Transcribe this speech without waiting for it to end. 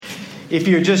If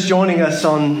you're just joining us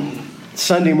on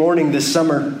Sunday morning this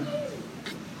summer,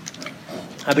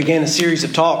 I began a series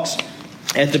of talks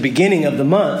at the beginning of the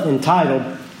month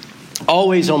entitled,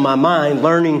 Always on My Mind,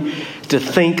 Learning to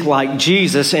Think Like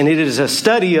Jesus, and it is a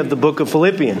study of the book of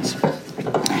Philippians.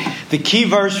 The key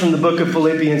verse from the book of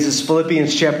Philippians is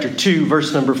Philippians chapter 2,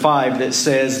 verse number 5, that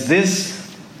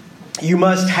says, You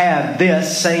must have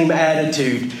this same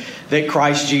attitude that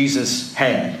Christ Jesus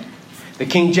had. The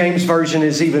King James Version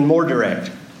is even more direct.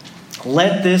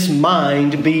 Let this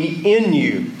mind be in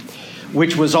you,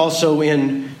 which was also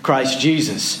in Christ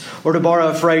Jesus. Or to borrow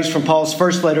a phrase from Paul's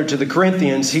first letter to the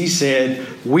Corinthians, he said,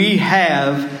 we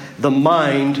have the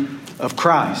mind of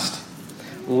Christ.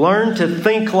 Learn to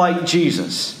think like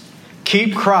Jesus.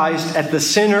 Keep Christ at the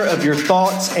center of your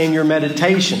thoughts and your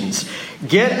meditations.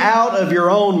 Get out of your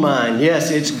own mind.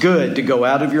 Yes, it's good to go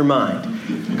out of your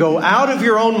mind. Go out of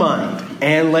your own mind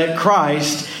and let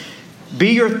Christ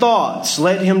be your thoughts.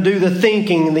 Let Him do the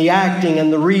thinking and the acting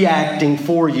and the reacting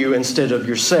for you instead of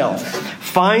yourself.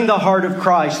 Find the heart of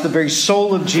Christ, the very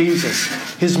soul of Jesus,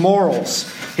 His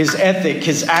morals, His ethic,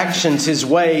 His actions, His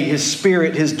way, His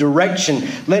spirit, His direction.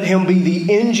 Let Him be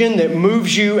the engine that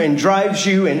moves you and drives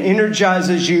you and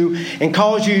energizes you and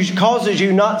causes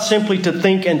you not simply to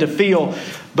think and to feel,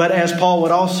 but as Paul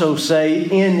would also say,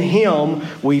 in Him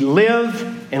we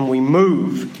live and we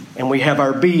move and we have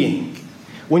our being.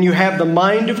 When you have the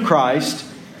mind of Christ,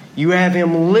 you have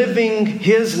Him living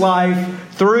His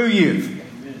life through you.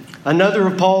 Another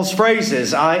of Paul's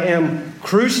phrases, I am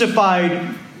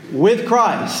crucified with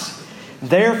Christ.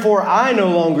 Therefore I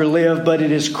no longer live, but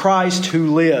it is Christ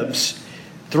who lives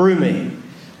through me.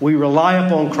 We rely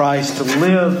upon Christ to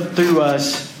live through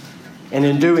us, and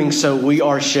in doing so we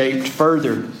are shaped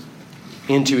further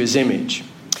into His image.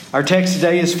 Our text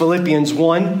today is Philippians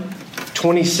 1,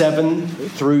 27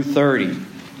 through 30.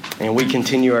 And we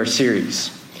continue our series.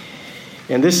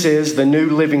 And this is the New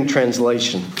Living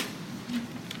Translation.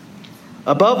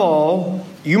 Above all,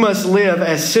 you must live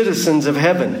as citizens of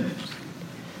heaven,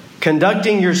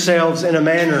 conducting yourselves in a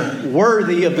manner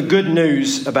worthy of the good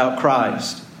news about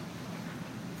Christ.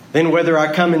 Then whether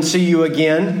I come and see you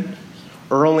again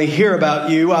or only hear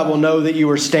about you, I will know that you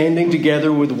are standing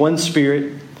together with one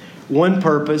spirit, one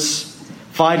purpose,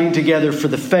 fighting together for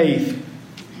the faith,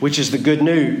 which is the good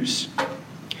news.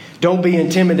 Don't be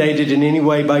intimidated in any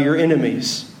way by your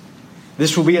enemies.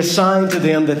 This will be a sign to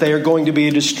them that they are going to be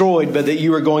destroyed, but that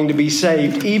you are going to be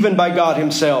saved, even by God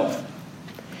Himself.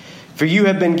 For you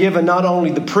have been given not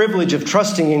only the privilege of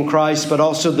trusting in Christ, but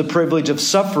also the privilege of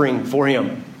suffering for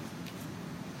Him.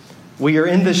 We are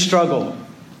in this struggle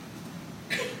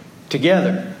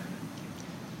together.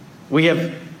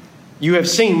 You have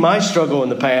seen my struggle in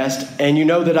the past, and you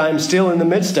know that I am still in the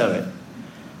midst of it.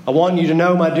 I want you to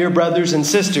know, my dear brothers and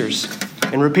sisters,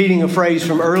 and repeating a phrase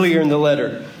from earlier in the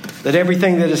letter, that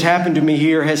everything that has happened to me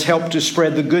here has helped to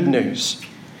spread the good news.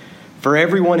 For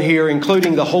everyone here,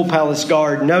 including the whole palace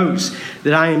guard, knows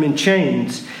that I am in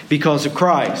chains because of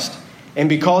Christ. And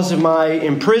because of my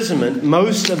imprisonment,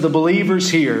 most of the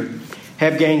believers here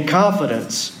have gained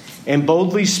confidence and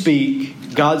boldly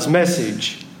speak God's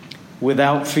message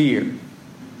without fear.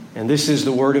 And this is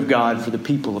the word of God for the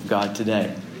people of God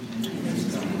today.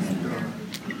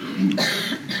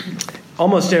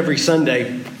 Almost every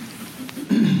Sunday,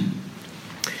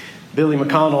 Billy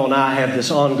McConnell and I have this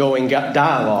ongoing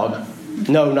dialogue.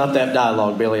 No, not that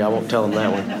dialogue, Billy. I won't tell him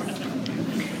that one.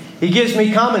 He gives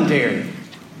me commentary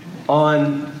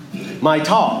on my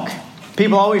talk.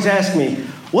 People always ask me,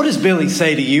 what does Billy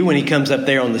say to you when he comes up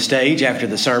there on the stage after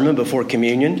the sermon before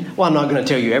communion? Well, I'm not going to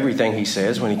tell you everything he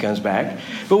says when he comes back.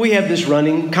 But we have this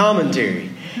running commentary.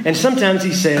 And sometimes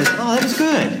he says, oh, that was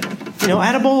good.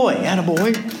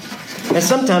 Attaboy. And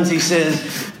sometimes he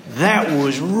says, that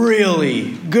was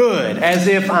really good, as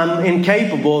if I'm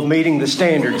incapable of meeting the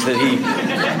standards that he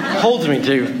holds me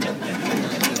to.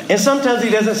 And sometimes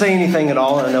he doesn't say anything at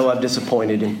all, and I know I've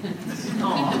disappointed him.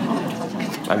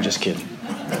 I'm just kidding.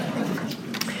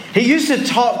 He used to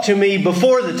talk to me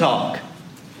before the talk.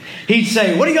 He'd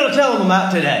say, what are you going to tell them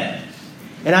about today?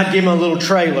 And I'd give him a little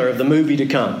trailer of the movie to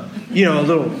come. A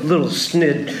little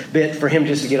snippet for him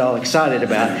just to get all excited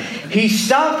about. He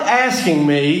stopped asking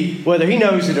me, whether he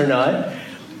knows it or not,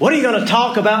 what are you going to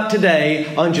talk about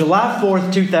today on July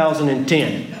 4th,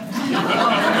 2010?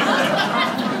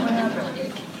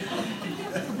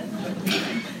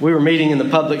 We were meeting in the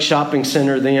public shopping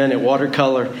center then at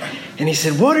Watercolor. And he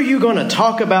said, what are you going to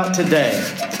talk about today?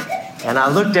 And I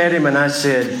looked at him and I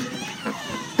said,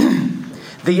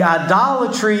 the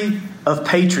idolatry of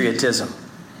patriotism.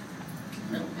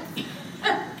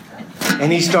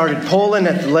 And he started pulling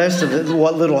at the rest of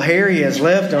what little hair he has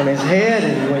left on his head,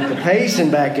 and he went to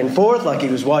pacing back and forth like he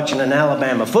was watching an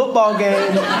Alabama football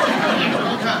game.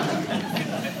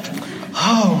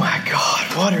 Oh my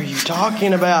God, what are you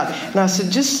talking about? And I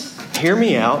said, just hear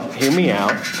me out, hear me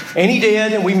out. And he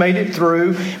did, and we made it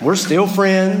through. We're still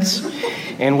friends.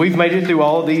 And we've made it through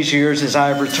all of these years as I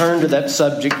have returned to that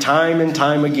subject time and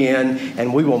time again,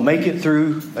 and we will make it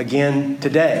through again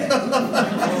today.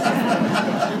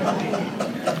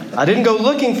 I didn't go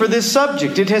looking for this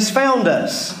subject. It has found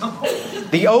us.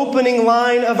 The opening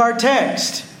line of our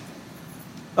text.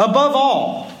 Above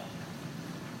all,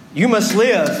 you must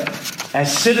live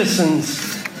as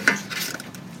citizens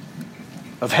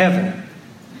of heaven,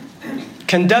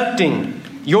 conducting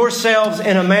yourselves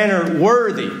in a manner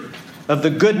worthy of the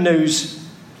good news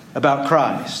about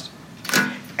Christ.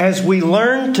 As we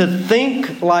learn to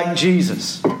think like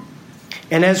Jesus,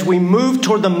 and as we move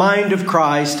toward the mind of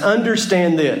Christ,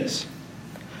 understand this: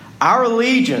 our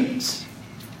allegiance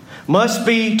must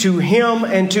be to Him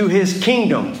and to His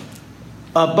kingdom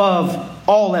above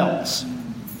all else.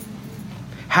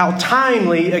 How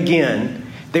timely, again,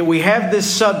 that we have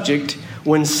this subject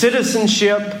when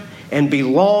citizenship and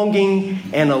belonging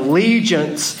and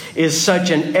allegiance is such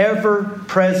an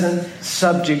ever-present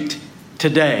subject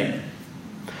today.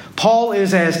 Paul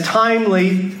is as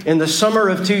timely in the summer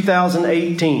of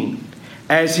 2018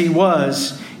 as he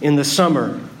was in the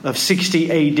summer of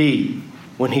 60 AD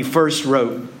when he first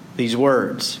wrote these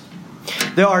words.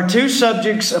 There are two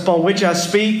subjects upon which I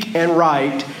speak and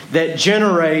write that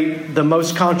generate the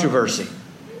most controversy.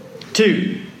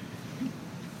 Two.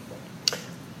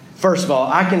 First of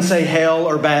all, I can say hell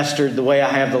or bastard the way I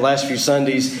have the last few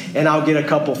Sundays, and I'll get a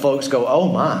couple folks go,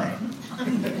 oh my.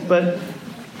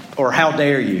 Or how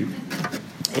dare you.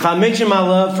 If I mention my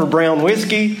love for brown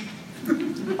whiskey,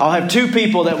 I'll have two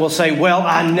people that will say, well,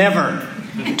 I never.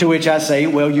 To which I say,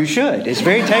 well, you should. It's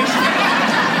very tasty.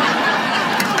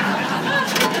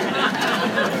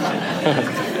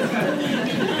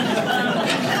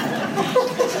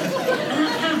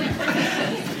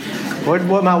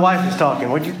 What my wife is talking.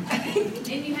 What'd you?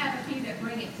 And you have a few that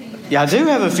bring it to you. Yeah, I do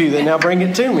have a few that now bring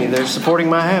it to me. They're supporting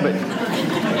my habit.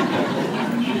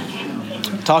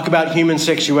 Talk about human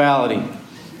sexuality.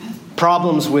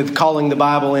 Problems with calling the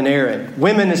Bible inerrant.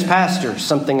 Women as pastors,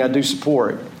 something I do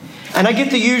support. And I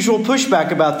get the usual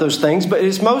pushback about those things, but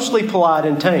it's mostly polite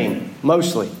and tame.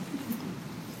 Mostly.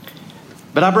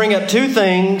 But I bring up two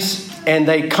things, and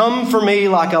they come for me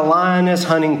like a lioness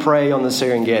hunting prey on the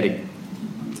Serengeti.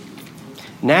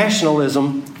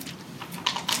 Nationalism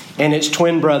and its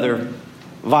twin brother,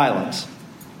 violence.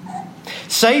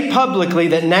 Say publicly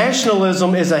that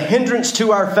nationalism is a hindrance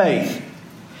to our faith,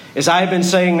 as I have been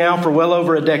saying now for well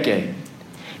over a decade.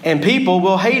 And people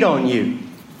will hate on you.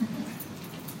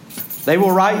 They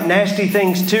will write nasty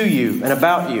things to you and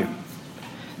about you.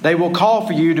 They will call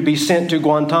for you to be sent to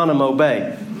Guantanamo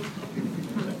Bay.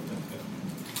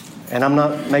 And I'm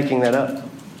not making that up.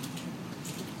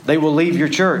 They will leave your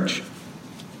church.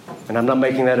 And I'm not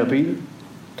making that up either.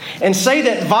 And say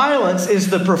that violence is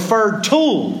the preferred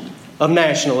tool of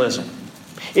nationalism.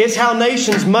 It's how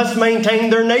nations must maintain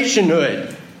their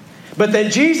nationhood. But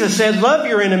that Jesus said, love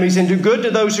your enemies and do good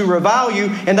to those who revile you,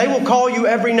 and they will call you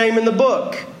every name in the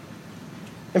book.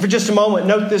 And for just a moment,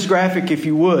 note this graphic if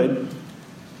you would.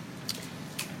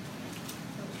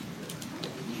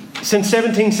 Since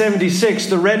 1776,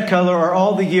 the red color are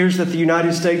all the years that the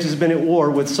United States has been at war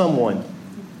with someone.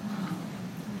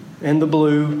 And the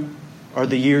blue are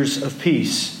the years of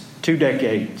peace, 2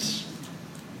 decades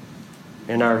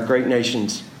in our great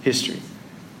nation's history.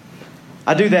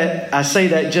 I say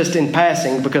that just in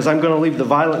passing because I'm going to leave the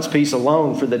violence piece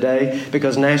alone for the day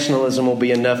because nationalism will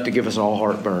be enough to give us all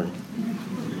heartburn.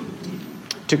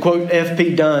 To quote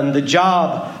F.P. Dunn, the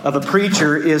job of a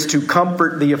preacher is to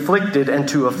comfort the afflicted and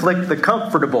to afflict the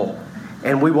comfortable.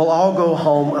 And we will all go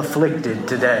home afflicted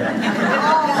today.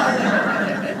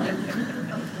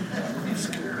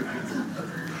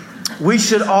 We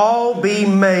should all be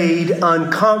made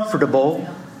uncomfortable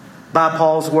by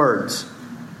Paul's words.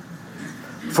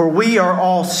 For we are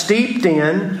all steeped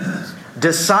in,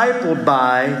 discipled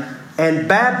by, and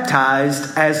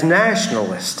baptized as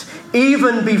nationalists,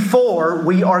 even before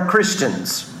we are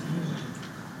Christians.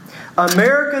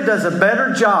 America does a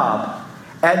better job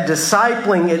at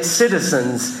discipling its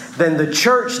citizens than the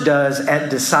church does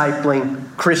at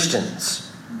discipling Christians.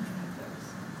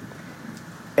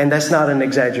 And that's not an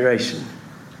exaggeration.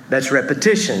 That's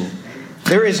repetition.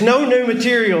 There is no new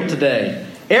material today.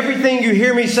 Everything you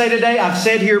hear me say today, I've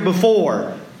said here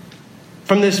before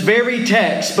from this very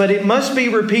text, but it must be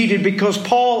repeated because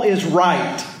Paul is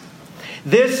right.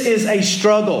 This is a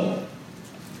struggle.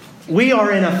 We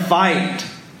are in a fight,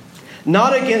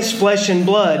 not against flesh and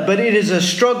blood, but it is a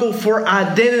struggle for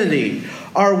identity.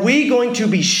 Are we going to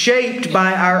be shaped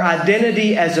by our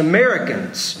identity as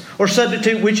Americans, or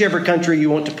substitute whichever country you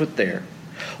want to put there?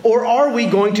 Or are we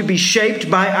going to be shaped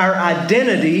by our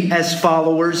identity as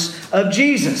followers of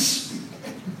Jesus?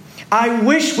 I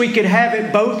wish we could have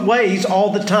it both ways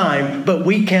all the time, but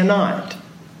we cannot.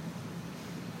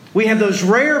 We have those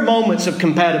rare moments of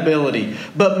compatibility,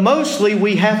 but mostly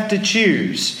we have to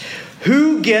choose.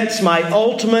 Who gets my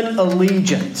ultimate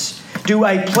allegiance? Do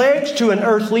I pledge to an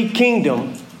earthly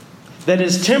kingdom that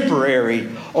is temporary,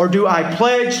 or do I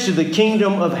pledge to the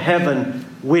kingdom of heaven,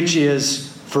 which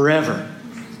is forever?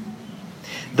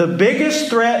 The biggest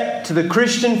threat to the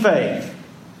Christian faith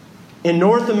in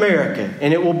North America,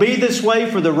 and it will be this way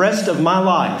for the rest of my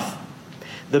life,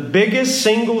 the biggest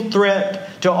single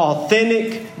threat to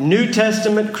authentic New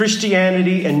Testament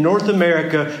Christianity in North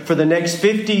America for the next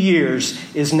 50 years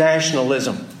is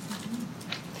nationalism,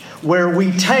 where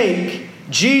we take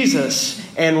Jesus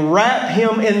and wrap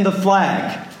Him in the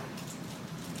flag.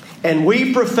 And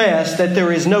we profess that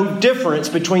there is no difference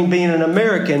between being an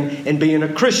American and being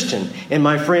a Christian. And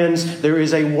my friends, there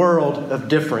is a world of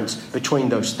difference between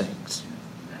those things.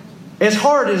 As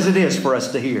hard as it is for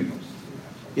us to hear,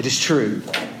 it is true.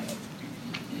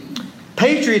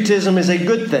 Patriotism is a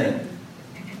good thing.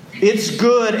 It's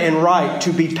good and right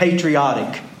to be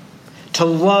patriotic, to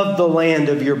love the land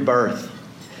of your birth,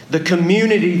 the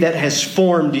community that has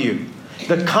formed you,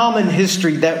 the common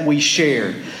history that we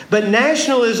share. But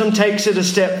nationalism takes it a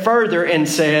step further and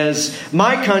says,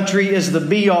 my country is the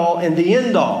be-all and the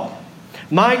end-all.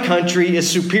 My country is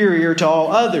superior to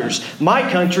all others.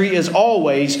 My country is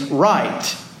always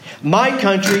right. My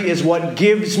country is what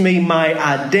gives me my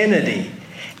identity.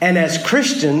 And as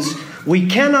Christians, we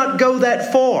cannot go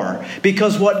that far,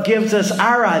 because what gives us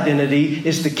our identity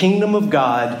is the kingdom of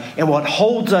God, and what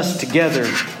holds us together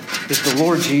is the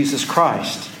Lord Jesus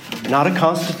Christ. Not a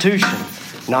constitution,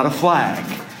 not a flag,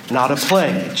 not a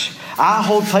pledge. I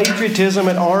hold patriotism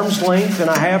at arm's length, and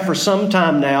I have for some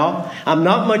time now. I'm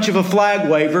not much of a flag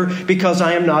waver because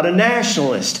I am not a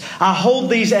nationalist. I hold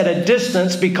these at a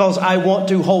distance because I want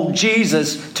to hold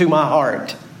Jesus to my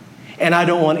heart. And I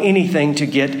don't want anything to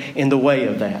get in the way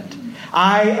of that.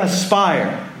 I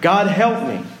aspire, God help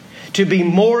me, to be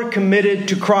more committed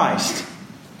to Christ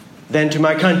than to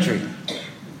my country.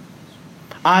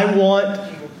 I want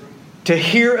to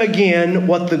hear again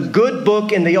what the good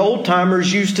book and the old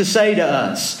timers used to say to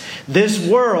us. This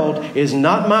world is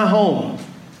not my home.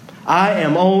 I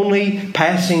am only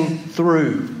passing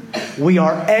through. We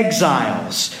are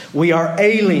exiles. We are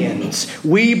aliens.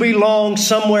 We belong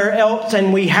somewhere else,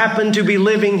 and we happen to be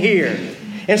living here.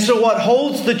 And so what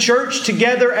holds the church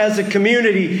together as a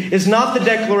community is not the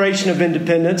Declaration of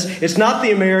Independence. It's not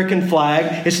the American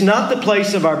flag. It's not the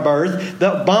place of our birth.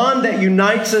 The bond that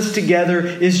unites us together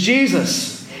is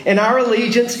Jesus. And our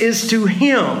allegiance is to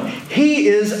Him. He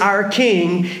is our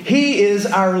King. He is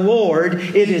our Lord.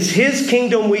 It is His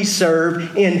kingdom we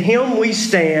serve. In Him we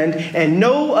stand. And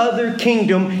no other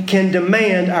kingdom can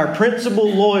demand our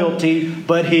principal loyalty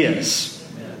but His.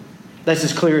 That's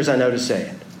as clear as I know to say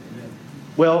it.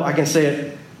 Well, I can say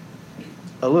it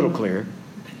a little clearer.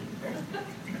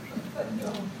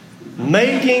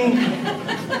 Making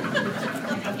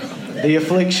the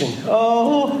affliction.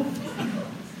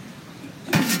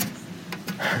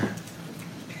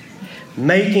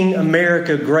 Making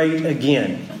America great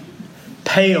again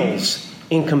pales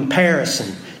in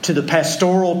comparison to the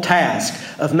pastoral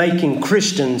task of making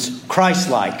Christians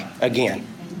Christ-like again.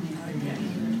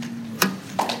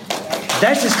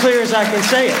 That's as clear as I can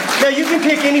say it. Now, you can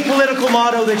pick any political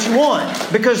motto that you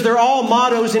want, because they're all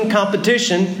mottos in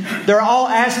competition. They're all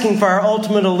asking for our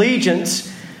ultimate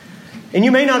allegiance. And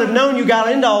you may not have known you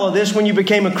got into all of this when you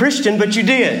became a Christian, but you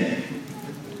did.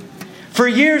 For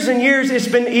years and years, it's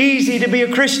been easy to be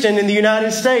a Christian in the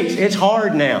United States. It's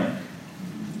hard now.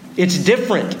 It's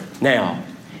different now.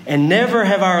 And never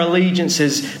have our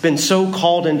allegiances been so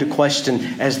called into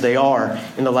question as they are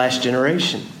in the last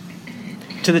generation.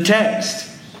 To the text,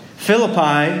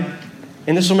 Philippi,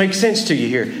 and this will make sense to you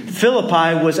here.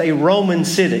 Philippi was a Roman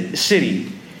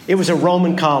city. It was a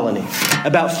Roman colony.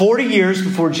 About 40 years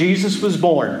before Jesus was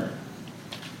born,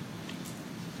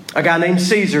 a guy named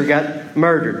Caesar got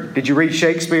murdered. Did you read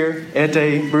Shakespeare?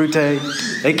 Et Brute.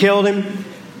 They killed him.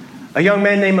 A young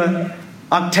man named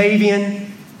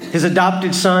Octavian, his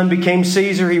adopted son, became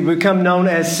Caesar. He would become known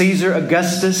as Caesar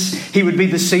Augustus. He would be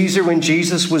the Caesar when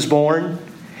Jesus was born.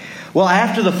 Well,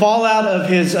 after the fallout of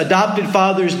his adopted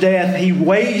father's death, he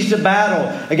waged a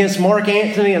battle against Mark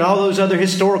Antony and all those other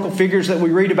historical figures that we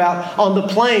read about on the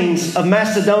plains of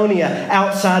Macedonia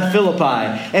outside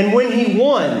Philippi. And when he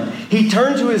won, he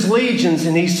turned to his legions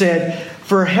and he said,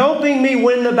 "For helping me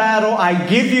win the battle, I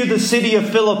give you the city of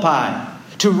Philippi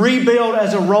to rebuild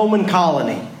as a Roman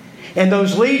colony." And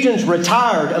those legions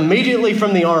retired immediately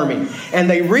from the army. And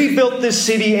they rebuilt this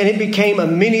city and it became a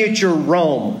miniature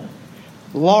Rome.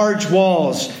 Large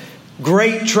walls,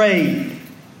 great trade,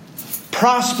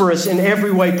 prosperous in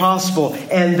every way possible.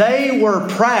 And they were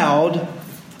proud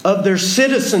of their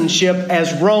citizenship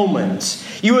as Romans.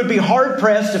 You would be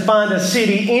hard-pressed to find a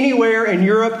city anywhere in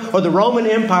Europe or the Roman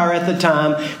Empire at the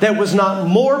time that was not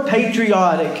more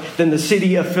patriotic than the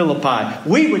city of Philippi.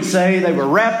 We would say they were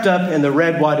wrapped up in the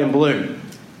red, white, and blue.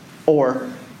 Or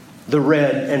the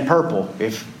red and purple,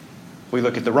 if we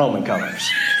look at the Roman colors.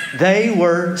 They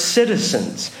were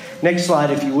citizens. Next slide,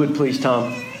 if you would, please,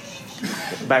 Tom.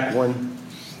 Back one.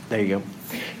 There you go.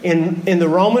 In the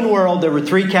Roman world, there were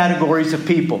three categories of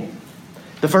people.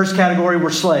 The first category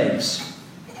were slaves.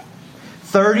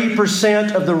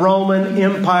 30% of the Roman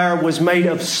Empire was made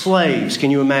of slaves.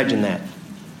 Can you imagine that?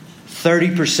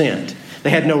 30%. They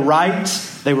had no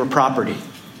rights. They were property.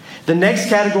 The next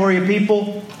category of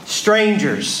people,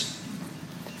 strangers.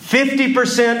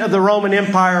 50% of the Roman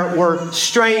Empire were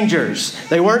strangers.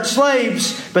 They weren't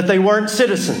slaves, but they weren't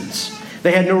citizens.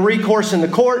 They had no recourse in the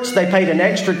courts. They paid an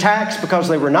extra tax because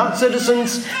they were not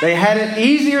citizens. They had it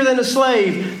easier than a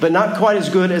slave, but not quite as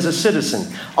good as a citizen.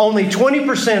 Only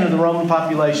 20% of the Roman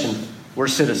population were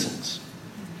citizens.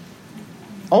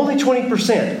 Only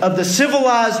 20% of the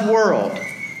civilized world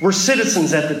were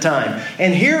citizens at the time.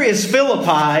 And here is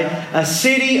Philippi, a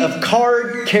city of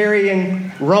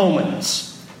card-carrying Romans.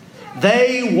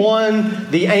 They won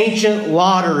the ancient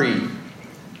lottery.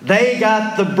 They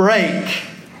got the break.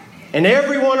 And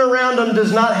everyone around them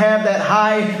does not have that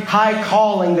high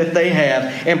calling that they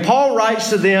have. And Paul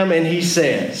writes to them and he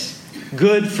says,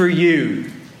 "Good for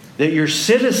you that you're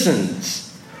citizens."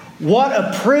 What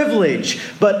a privilege.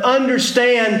 But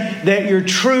understand that your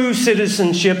true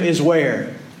citizenship is where?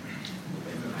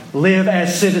 Live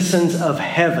as citizens of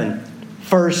heaven,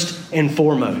 first and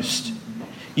foremost.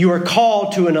 You are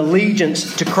called to an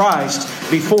allegiance to Christ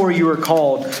before you are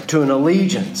called to an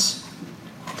allegiance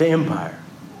to empire.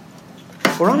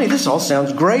 Well, Ronnie, this all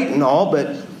sounds great and all,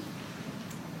 but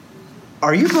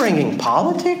are you bringing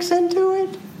politics into it?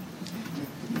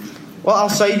 Well, I'll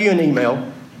save you an email.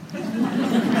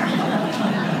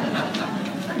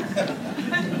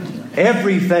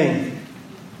 Everything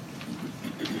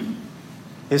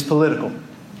is political.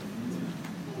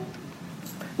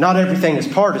 Not everything is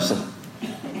partisan.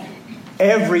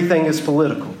 Everything is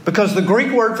political. Because the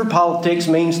Greek word for politics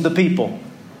means the people.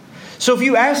 So if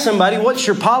you ask somebody, "What's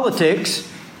your politics?"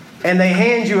 and they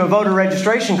hand you a voter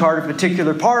registration card of a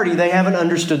particular party, they haven't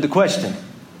understood the question.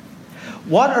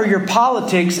 What are your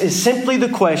politics is simply the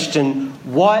question,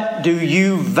 what do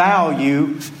you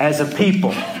value as a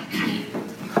people?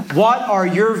 What are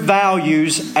your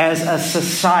values as a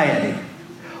society?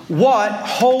 What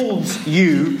holds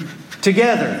you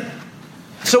together?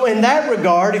 So in that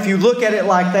regard, if you look at it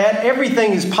like that,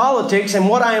 everything is politics. And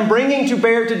what I am bringing to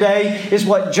bear today is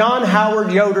what John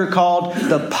Howard Yoder called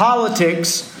the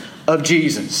politics of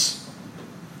Jesus.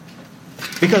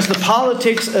 Because the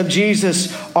politics of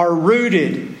Jesus are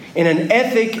rooted in an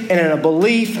ethic and in a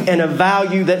belief and a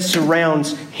value that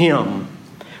surrounds Him.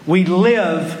 We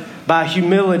live by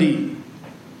humility,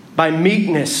 by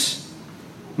meekness,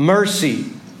 mercy,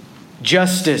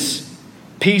 justice,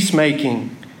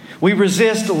 peacemaking. We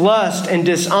resist lust and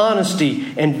dishonesty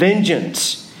and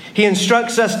vengeance. He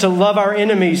instructs us to love our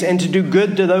enemies and to do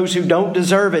good to those who don't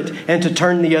deserve it and to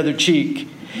turn the other cheek.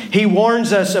 He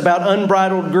warns us about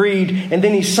unbridled greed, and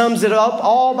then he sums it up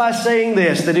all by saying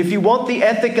this, that if you want the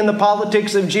ethic and the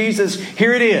politics of Jesus,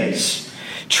 here it is.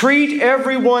 Treat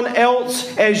everyone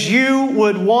else as you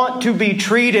would want to be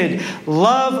treated.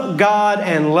 Love God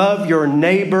and love your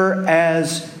neighbor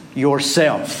as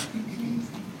yourself.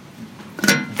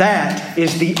 That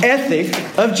is the ethic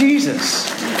of Jesus.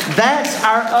 That's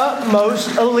our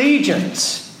utmost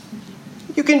allegiance.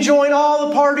 You can join all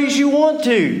the parties you want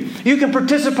to. You can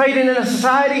participate in a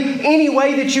society any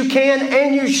way that you can,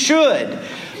 and you should.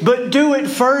 But do it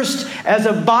first as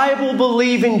a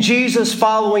Bible-believing,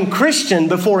 Jesus-following Christian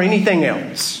before anything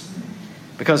else.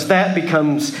 Because that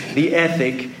becomes the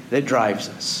ethic that drives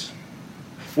us.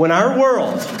 When our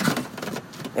world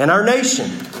and our nation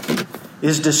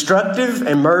is destructive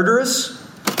and murderous,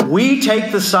 we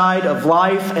take the side of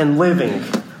life and living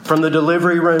from the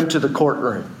delivery room to the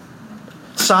courtroom.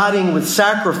 siding with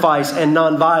sacrifice and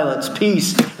nonviolence,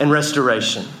 peace and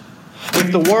restoration.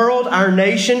 If the world, our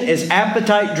nation, is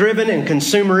appetite-driven and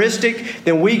consumeristic,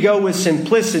 then we go with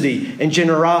simplicity and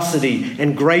generosity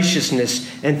and graciousness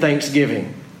and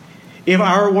thanksgiving. If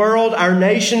our world, our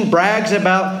nation, brags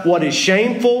about what is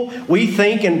shameful, we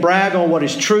think and brag on what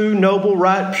is true, noble,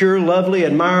 right, pure, lovely,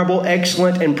 admirable,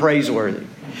 excellent, and praiseworthy.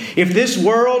 If this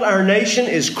world, our nation,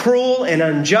 is cruel and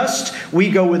unjust, we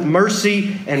go with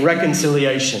mercy and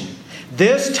reconciliation.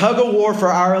 This tug-of-war for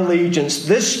our allegiance,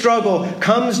 this struggle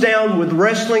comes down with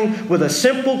wrestling with a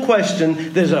simple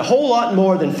question that is a whole lot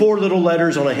more than 4 little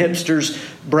letters on a hipster's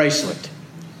bracelet.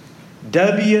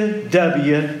 WWJD.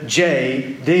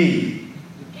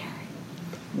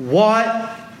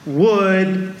 What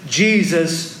would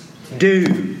Jesus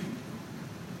do?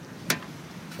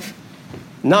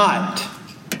 Not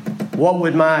what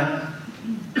would my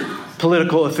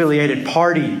political affiliated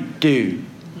party do?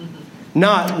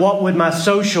 Not what would my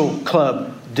social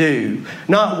club do?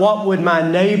 Not what would my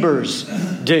neighbors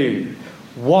do?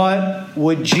 What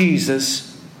would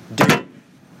Jesus do?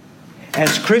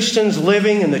 As Christians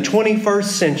living in the 21st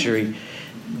century,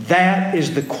 that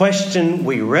is the question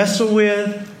we wrestle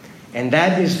with, and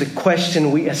that is the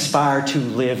question we aspire to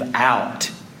live out,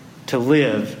 to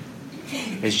live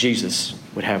as Jesus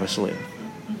would have us live.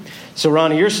 So,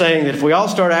 Ronnie, you're saying that if we all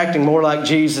start acting more like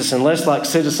Jesus and less like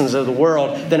citizens of the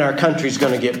world, then our country's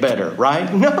going to get better,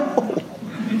 right? No.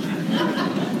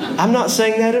 I'm not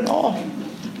saying that at all.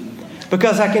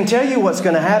 Because I can tell you what's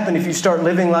going to happen if you start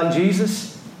living like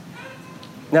Jesus.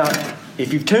 Now,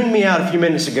 if you've tuned me out a few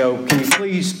minutes ago, can you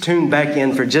please tune back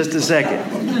in for just a second?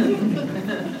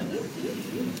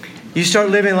 You start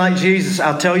living like Jesus,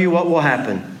 I'll tell you what will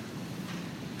happen.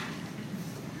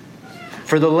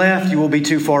 For the left, you will be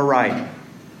too far right.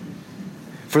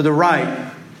 For the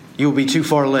right, you will be too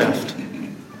far left.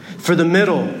 For the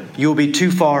middle, you will be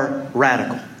too far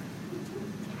radical.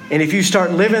 And if you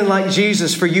start living like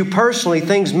Jesus, for you personally,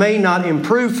 things may not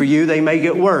improve for you. They may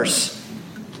get worse.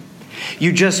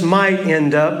 You just might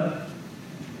end up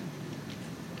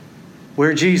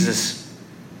where Jesus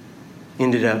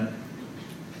ended up,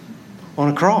 on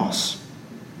a cross.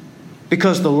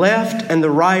 Because the left and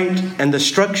the right and the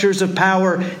structures of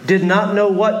power did not know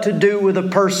what to do with a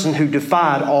person who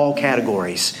defied all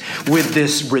categories, with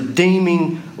this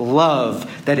redeeming love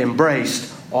that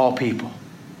embraced all people.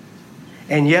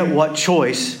 And yet, what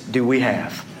choice do we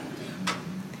have?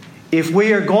 If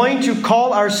we are going to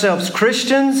call ourselves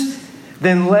Christians,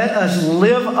 then let us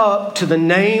live up to the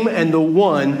name and the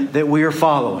one that we are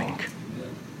following.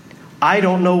 I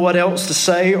don't know what else to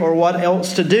say or what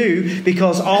else to do,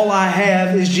 because all I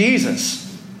have is Jesus.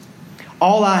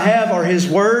 All I have are His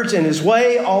words and His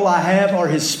way. All I have are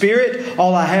His Spirit.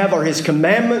 All I have are His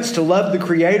commandments to love the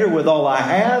Creator with all I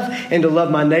have and to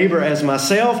love my neighbor as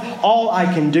myself. All I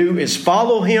can do is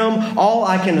follow Him. All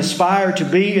I can aspire to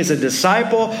be is a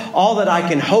disciple. All that I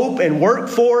can hope and work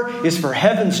for is for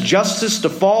heaven's justice to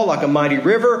fall like a mighty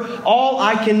river. All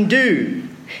I can do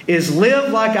is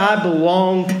live like I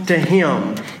belong to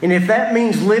Him. And if that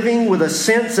means living with a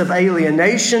sense of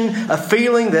alienation, a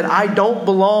feeling that I don't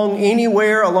belong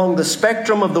anywhere along the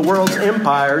spectrum of the world's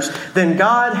empires, then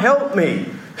God help me.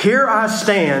 Here I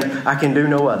stand. I can do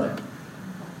no other.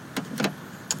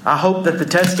 I hope that the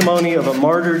testimony of a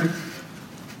martyred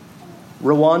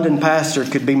Rwandan pastor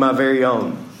could be my very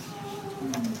own.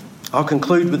 I'll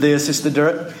conclude with this. It's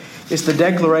the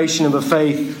declaration of a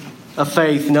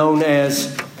faith known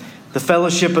as the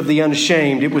Fellowship of the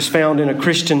Unashamed. It was found in a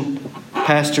Christian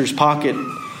pastor's pocket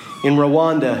in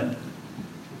Rwanda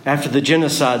after the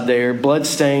genocide there,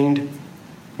 bloodstained,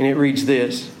 and it reads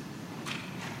this: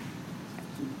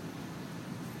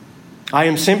 I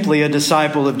am simply a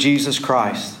disciple of Jesus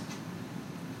Christ.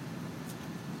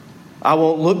 I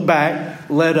won't look back,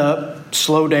 let up,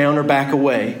 slow down, or back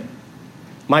away.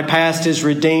 My past is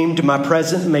redeemed, my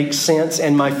present makes sense,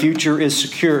 and my future is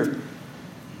secure.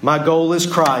 My goal is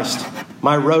Christ.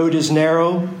 My road is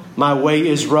narrow. My way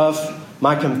is rough.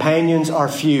 My companions are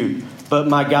few. But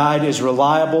my guide is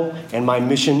reliable and my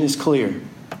mission is clear.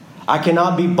 I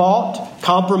cannot be bought,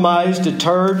 compromised,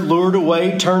 deterred, lured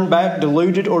away, turned back,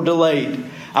 deluded, or delayed.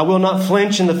 I will not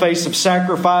flinch in the face of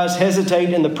sacrifice,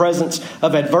 hesitate in the presence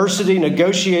of adversity,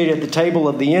 negotiate at the table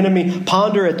of the enemy,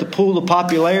 ponder at the pool of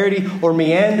popularity, or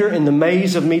meander in the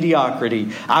maze of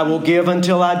mediocrity. I will give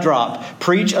until I drop,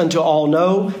 preach until all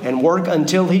know, and work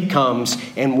until He comes.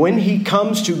 And when He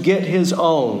comes to get His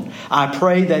own, I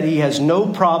pray that He has no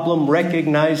problem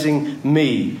recognizing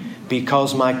me,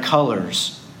 because my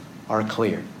colors are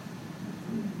clear.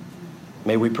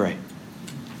 May we pray.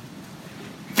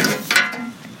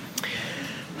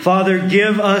 Father,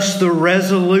 give us the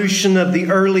resolution of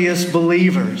the earliest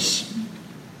believers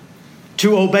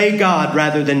to obey God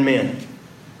rather than men.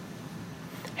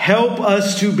 Help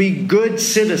us to be good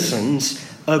citizens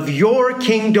of your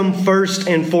kingdom first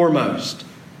and foremost,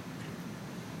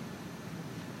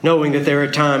 knowing that there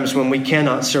are times when we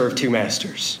cannot serve two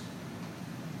masters.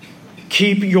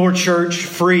 Keep your church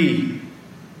free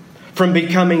from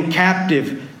becoming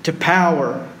captive to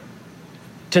power,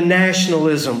 to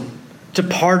nationalism, to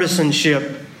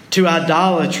partisanship, to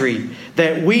idolatry,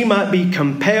 that we might be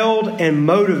compelled and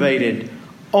motivated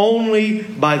only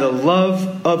by the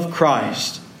love of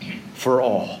Christ for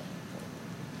all.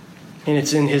 And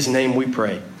it's in His name we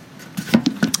pray.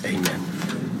 Amen.